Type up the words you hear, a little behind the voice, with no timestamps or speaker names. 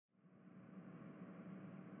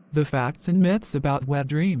The facts and myths about wet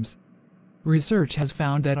dreams. Research has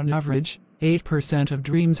found that on average, 8% of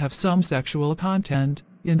dreams have some sexual content.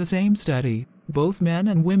 In the same study, both men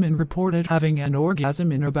and women reported having an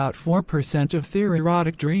orgasm in about 4% of their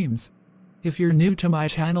erotic dreams. If you're new to my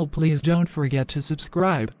channel, please don't forget to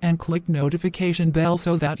subscribe and click notification bell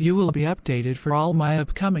so that you will be updated for all my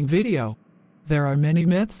upcoming video. There are many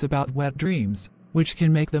myths about wet dreams, which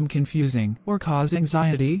can make them confusing or cause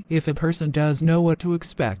anxiety if a person does know what to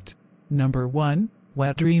expect. Number 1.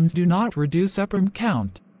 Wet dreams do not reduce sperm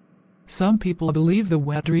count. Some people believe the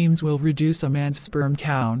wet dreams will reduce a man's sperm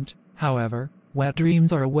count. However, wet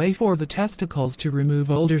dreams are a way for the testicles to remove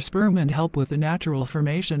older sperm and help with the natural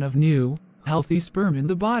formation of new, healthy sperm in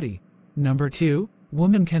the body. Number 2.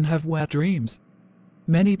 Women can have wet dreams.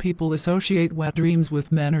 Many people associate wet dreams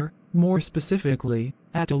with men or, more specifically,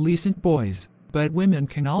 adolescent boys, but women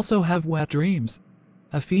can also have wet dreams.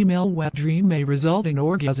 A female wet dream may result in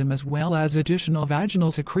orgasm as well as additional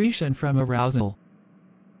vaginal secretion from arousal.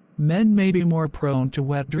 Men may be more prone to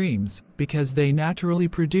wet dreams because they naturally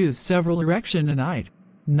produce several erections a night.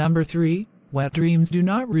 Number 3. Wet dreams do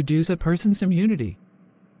not reduce a person's immunity.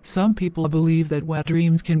 Some people believe that wet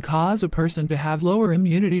dreams can cause a person to have lower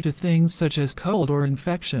immunity to things such as cold or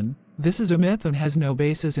infection. This is a myth and has no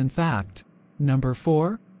basis in fact. Number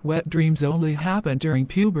 4. Wet dreams only happen during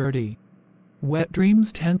puberty. Wet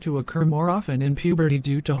dreams tend to occur more often in puberty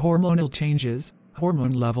due to hormonal changes.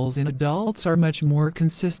 Hormone levels in adults are much more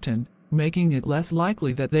consistent, making it less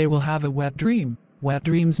likely that they will have a wet dream. Wet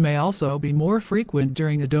dreams may also be more frequent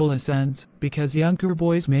during adolescence because younger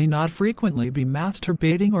boys may not frequently be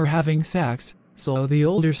masturbating or having sex, so the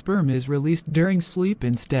older sperm is released during sleep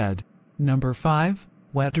instead. Number 5.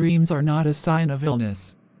 Wet dreams are not a sign of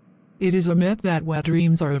illness. It is a myth that wet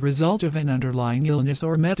dreams are a result of an underlying illness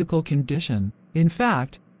or medical condition. In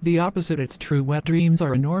fact, the opposite is true. Wet dreams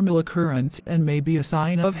are a normal occurrence and may be a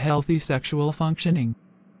sign of healthy sexual functioning.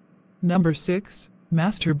 Number 6.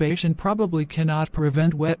 Masturbation probably cannot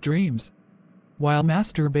prevent wet dreams. While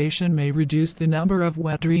masturbation may reduce the number of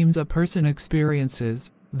wet dreams a person experiences,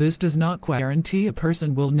 this does not guarantee a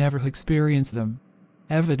person will never experience them.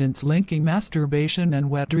 Evidence linking masturbation and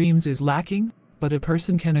wet dreams is lacking, but a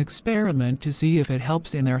person can experiment to see if it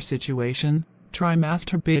helps in their situation. Try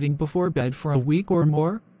masturbating before bed for a week or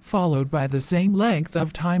more, followed by the same length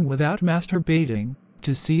of time without masturbating,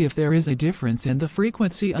 to see if there is a difference in the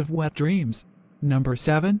frequency of wet dreams. Number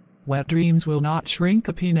 7. Wet dreams will not shrink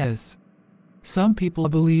a penis. Some people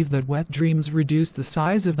believe that wet dreams reduce the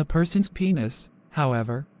size of the person's penis.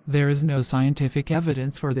 However, there is no scientific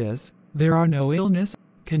evidence for this. There are no illness,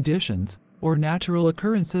 conditions, or natural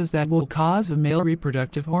occurrences that will cause a male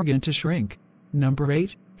reproductive organ to shrink. Number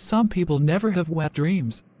 8. Some people never have wet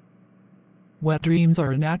dreams. Wet dreams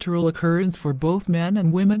are a natural occurrence for both men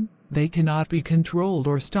and women. They cannot be controlled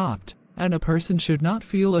or stopped, and a person should not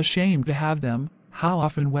feel ashamed to have them. How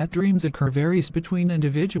often wet dreams occur varies between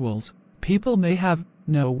individuals. People may have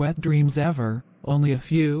no wet dreams ever, only a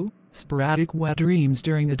few, sporadic wet dreams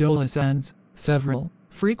during adolescence, several,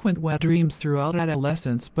 frequent wet dreams throughout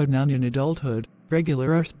adolescence but none in adulthood,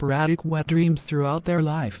 regular or sporadic wet dreams throughout their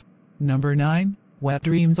life. Number 9. Wet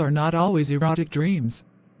dreams are not always erotic dreams.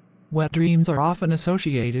 Wet dreams are often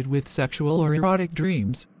associated with sexual or erotic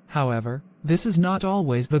dreams. However, this is not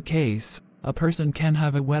always the case. A person can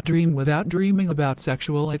have a wet dream without dreaming about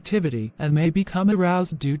sexual activity and may become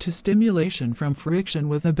aroused due to stimulation from friction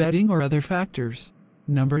with the bedding or other factors.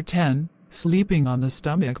 Number 10. Sleeping on the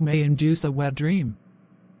stomach may induce a wet dream.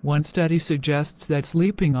 One study suggests that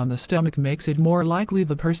sleeping on the stomach makes it more likely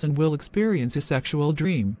the person will experience a sexual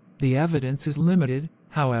dream. The evidence is limited,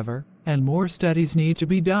 however, and more studies need to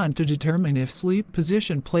be done to determine if sleep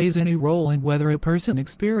position plays any role in whether a person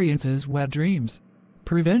experiences wet dreams.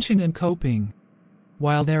 Prevention and coping.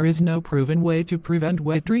 While there is no proven way to prevent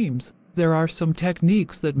wet dreams, there are some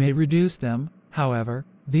techniques that may reduce them. However,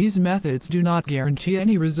 these methods do not guarantee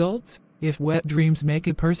any results. If wet dreams make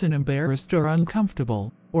a person embarrassed or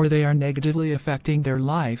uncomfortable, or they are negatively affecting their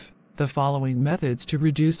life, the following methods to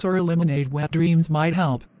reduce or eliminate wet dreams might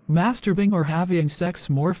help. Masturbating or having sex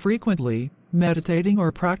more frequently, meditating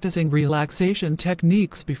or practicing relaxation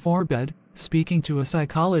techniques before bed, speaking to a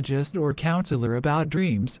psychologist or counselor about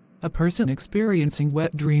dreams. A person experiencing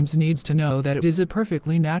wet dreams needs to know that it is a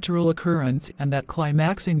perfectly natural occurrence and that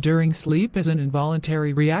climaxing during sleep is an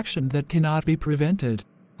involuntary reaction that cannot be prevented.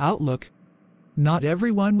 Outlook. Not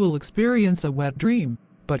everyone will experience a wet dream,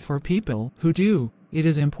 but for people who do, it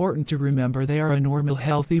is important to remember they are a normal,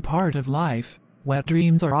 healthy part of life. Wet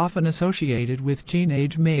dreams are often associated with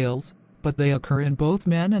teenage males, but they occur in both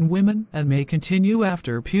men and women and may continue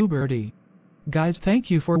after puberty. Guys,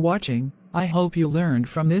 thank you for watching. I hope you learned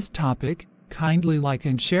from this topic. Kindly like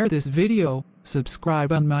and share this video,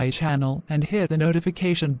 subscribe on my channel and hit the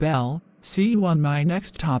notification bell. See you on my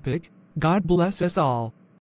next topic. God bless us all.